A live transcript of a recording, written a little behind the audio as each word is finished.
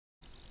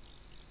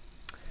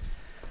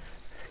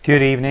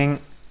Good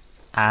evening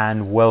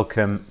and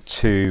welcome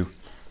to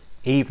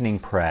evening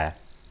prayer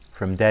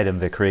from Dedham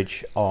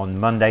Vicarage on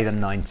Monday the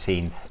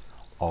 19th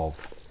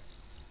of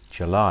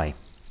July.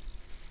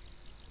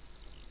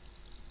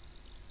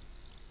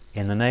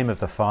 In the name of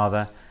the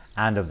Father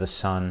and of the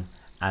Son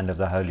and of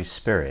the Holy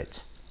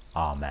Spirit.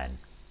 Amen.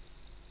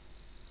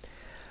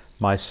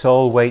 My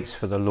soul waits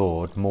for the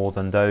Lord more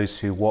than those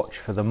who watch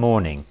for the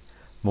morning,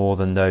 more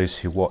than those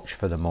who watch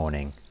for the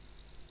morning.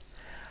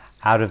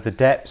 Out of the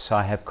depths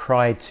I have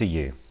cried to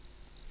you.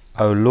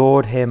 O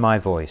Lord, hear my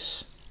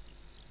voice.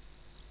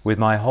 With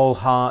my whole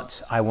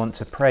heart I want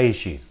to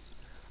praise you.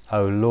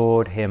 O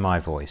Lord, hear my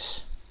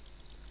voice.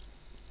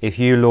 If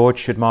you, Lord,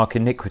 should mark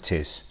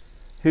iniquities,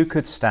 who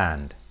could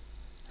stand?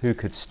 Who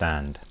could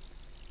stand?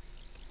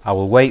 I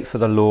will wait for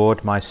the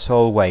Lord, my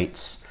soul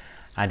waits,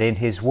 and in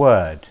his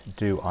word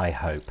do I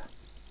hope.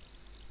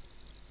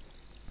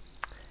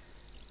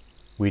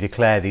 We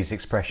declare these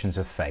expressions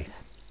of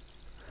faith.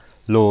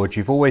 Lord,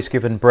 you've always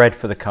given bread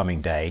for the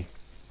coming day,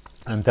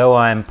 and though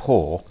I am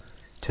poor,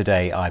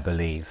 today I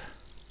believe.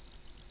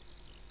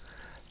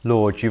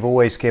 Lord, you've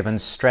always given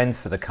strength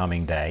for the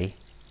coming day,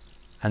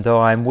 and though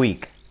I am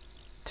weak,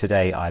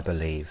 today I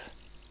believe.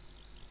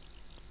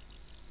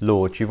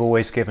 Lord, you've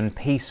always given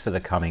peace for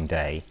the coming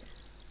day,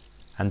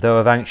 and though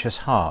of anxious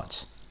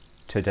heart,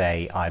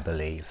 today I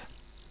believe.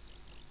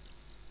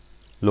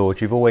 Lord,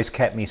 you've always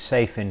kept me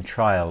safe in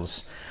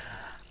trials,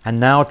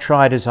 and now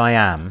tried as I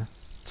am,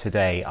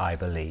 today I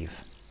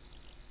believe.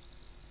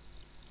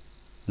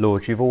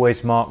 Lord, you've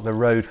always marked the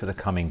road for the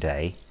coming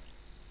day,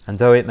 and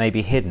though it may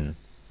be hidden,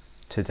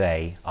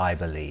 today I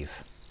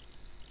believe.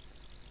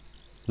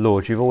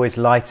 Lord, you've always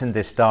lightened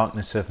this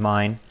darkness of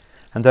mine,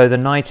 and though the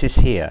night is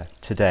here,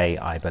 today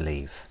I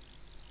believe.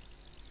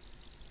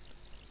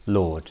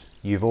 Lord,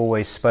 you've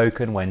always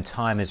spoken when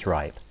time is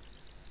ripe,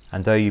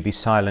 and though you be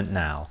silent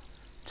now,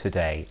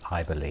 today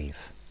I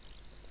believe.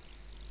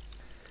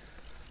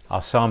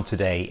 Our psalm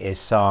today is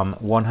Psalm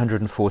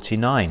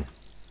 149.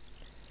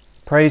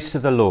 Praise to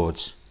the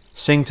Lord.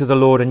 Sing to the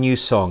Lord a new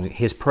song,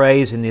 his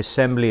praise in the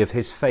assembly of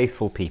his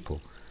faithful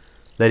people.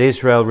 Let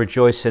Israel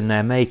rejoice in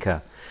their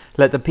Maker.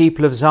 Let the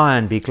people of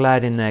Zion be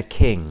glad in their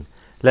King.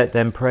 Let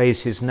them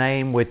praise his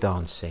name with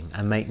dancing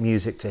and make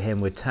music to him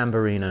with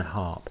tambourine and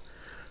harp.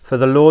 For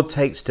the Lord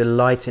takes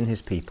delight in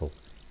his people.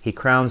 He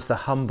crowns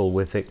the humble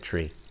with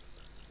victory.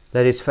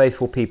 Let his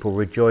faithful people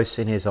rejoice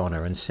in his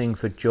honour and sing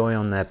for joy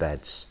on their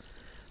beds.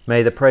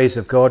 May the praise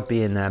of God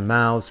be in their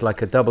mouths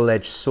like a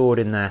double-edged sword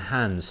in their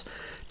hands,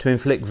 to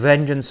inflict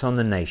vengeance on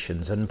the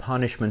nations and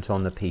punishment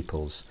on the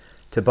peoples,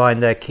 to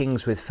bind their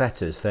kings with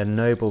fetters, their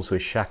nobles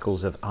with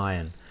shackles of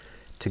iron,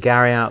 to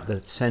carry out the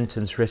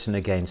sentence written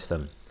against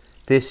them.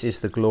 This is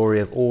the glory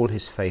of all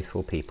his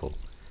faithful people.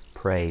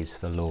 Praise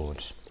the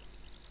Lord.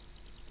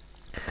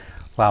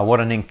 Wow, what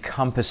an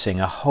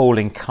encompassing, a whole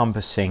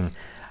encompassing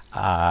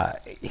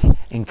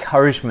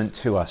encouragement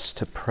to us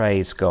to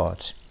praise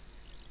God.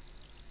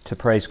 To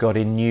praise God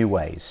in new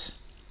ways.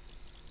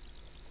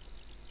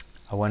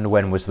 I wonder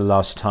when was the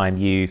last time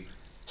you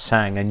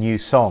sang a new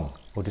song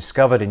or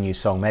discovered a new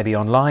song. Maybe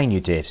online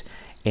you did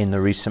in the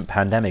recent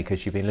pandemic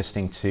as you've been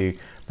listening to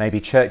maybe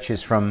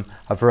churches from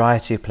a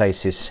variety of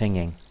places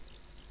singing.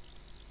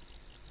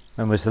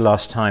 When was the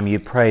last time you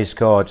praised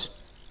God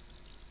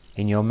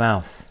in your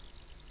mouth?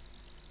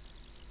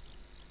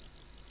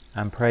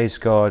 And praised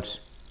God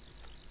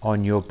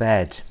on your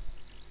bed?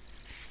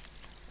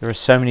 There are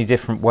so many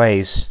different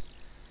ways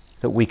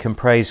that we can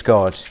praise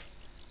God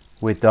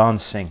with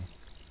dancing,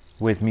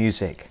 with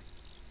music.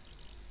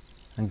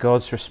 And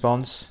God's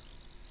response?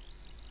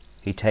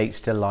 He takes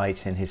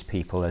delight in his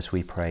people as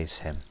we praise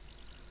him.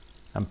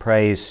 And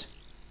praise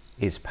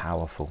is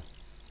powerful.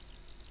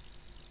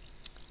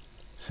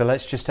 So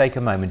let's just take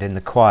a moment in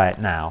the quiet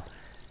now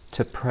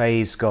to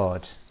praise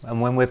God. And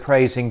when we're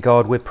praising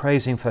God, we're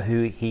praising for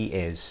who he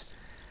is.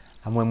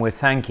 And when we're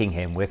thanking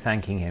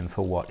him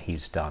for what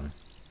he's done.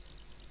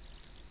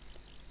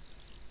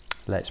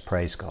 Let's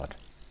praise God.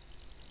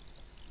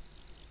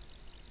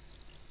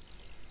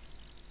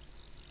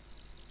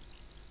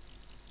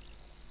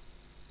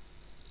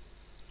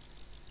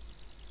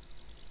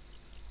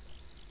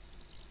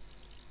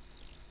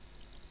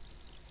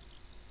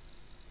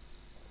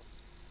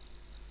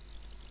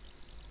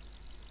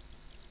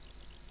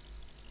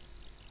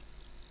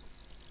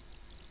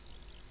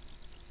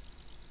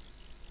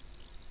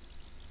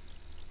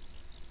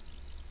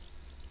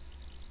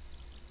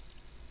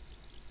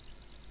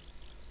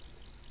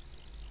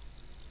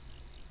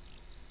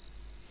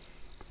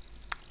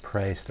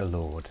 Praise the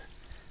Lord.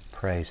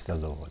 Praise the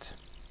Lord.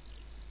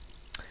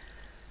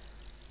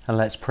 And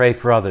let's pray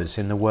for others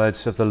in the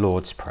words of the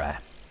Lord's Prayer.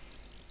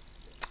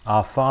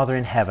 Our Father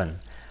in heaven,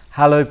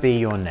 hallowed be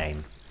your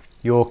name.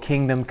 Your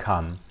kingdom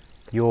come,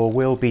 your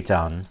will be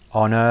done,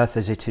 on earth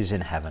as it is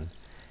in heaven.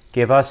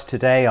 Give us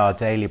today our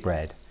daily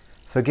bread.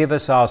 Forgive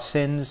us our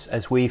sins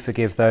as we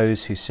forgive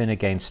those who sin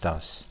against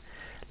us.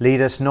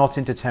 Lead us not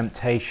into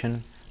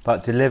temptation,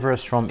 but deliver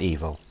us from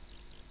evil.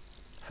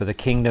 For the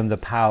kingdom, the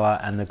power,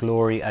 and the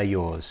glory are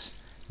yours,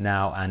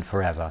 now and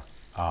forever.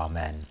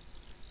 Amen.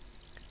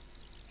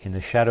 In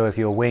the shadow of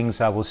your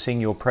wings I will sing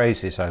your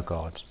praises, O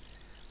God.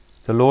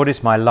 The Lord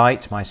is my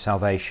light, my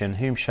salvation.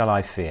 Whom shall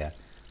I fear?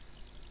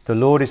 The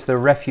Lord is the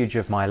refuge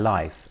of my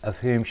life. Of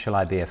whom shall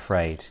I be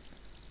afraid?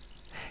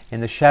 In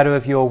the shadow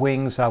of your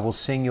wings I will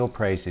sing your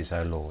praises,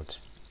 O Lord.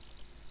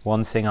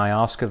 One thing I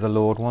ask of the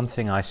Lord, one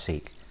thing I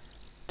seek,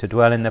 to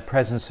dwell in the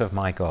presence of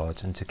my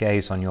God and to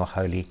gaze on your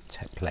holy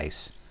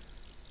place.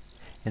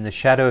 In the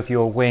shadow of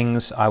your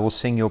wings I will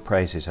sing your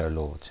praises, O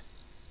Lord.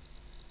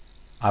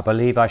 I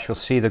believe I shall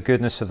see the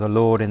goodness of the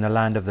Lord in the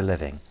land of the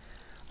living.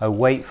 O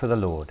wait for the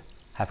Lord,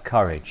 have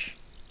courage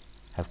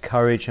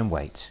and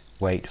wait.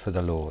 Wait for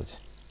the Lord.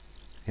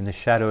 In the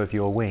shadow of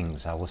your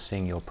wings I will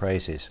sing your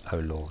praises, O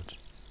Lord.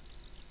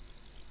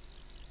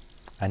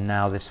 And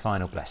now this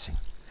final blessing.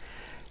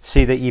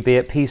 See that ye be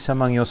at peace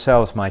among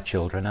yourselves, my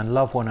children, and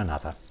love one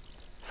another.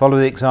 Follow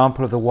the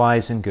example of the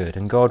wise and good,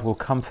 and God will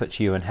comfort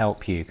you and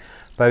help you,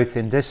 both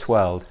in this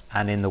world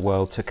and in the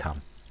world to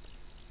come.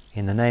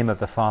 In the name of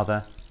the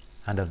Father,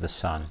 and of the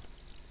Son,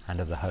 and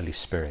of the Holy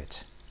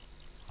Spirit.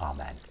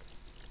 Amen.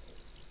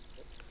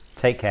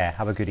 Take care.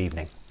 Have a good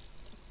evening.